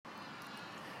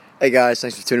Hey guys,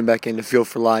 thanks for tuning back in to Fuel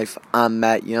for Life. I'm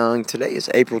Matt Young. Today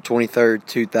is April 23rd,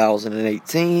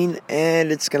 2018,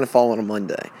 and it's going to fall on a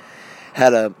Monday.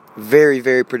 Had a very,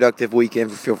 very productive weekend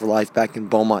for Fuel for Life back in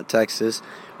Beaumont, Texas.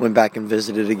 Went back and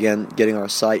visited again, getting our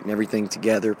site and everything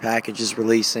together, packages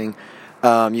releasing.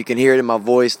 You can hear it in my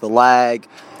voice, the lag.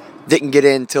 Didn't get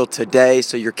in until today,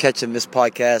 so you're catching this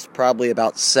podcast probably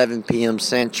about 7 p.m.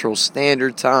 Central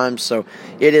Standard Time, so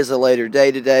it is a later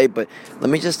day today, but let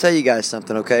me just tell you guys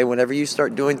something, okay? Whenever you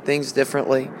start doing things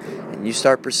differently and you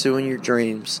start pursuing your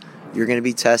dreams, you're going to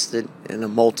be tested in a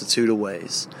multitude of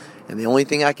ways. And the only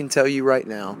thing I can tell you right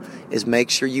now is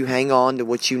make sure you hang on to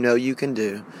what you know you can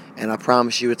do, and I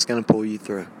promise you it's going to pull you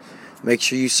through. Make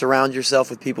sure you surround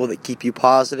yourself with people that keep you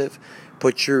positive.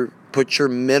 Put your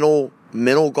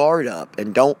mental guard up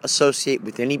and don't associate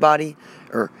with anybody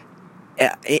or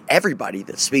everybody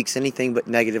that speaks anything but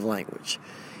negative language.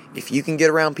 If you can get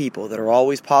around people that are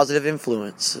always positive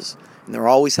influences and they're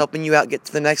always helping you out get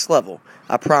to the next level,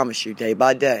 I promise you, day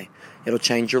by day, it'll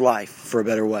change your life for a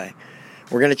better way.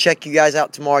 We're going to check you guys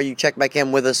out tomorrow. You check back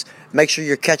in with us. Make sure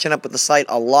you're catching up with the site.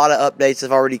 A lot of updates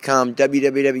have already come.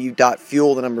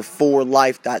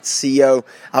 www.fuel4life.co.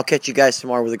 I'll catch you guys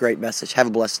tomorrow with a great message. Have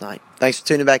a blessed night. Thanks for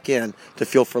tuning back in to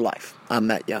Fuel for Life. I'm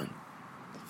Matt Young.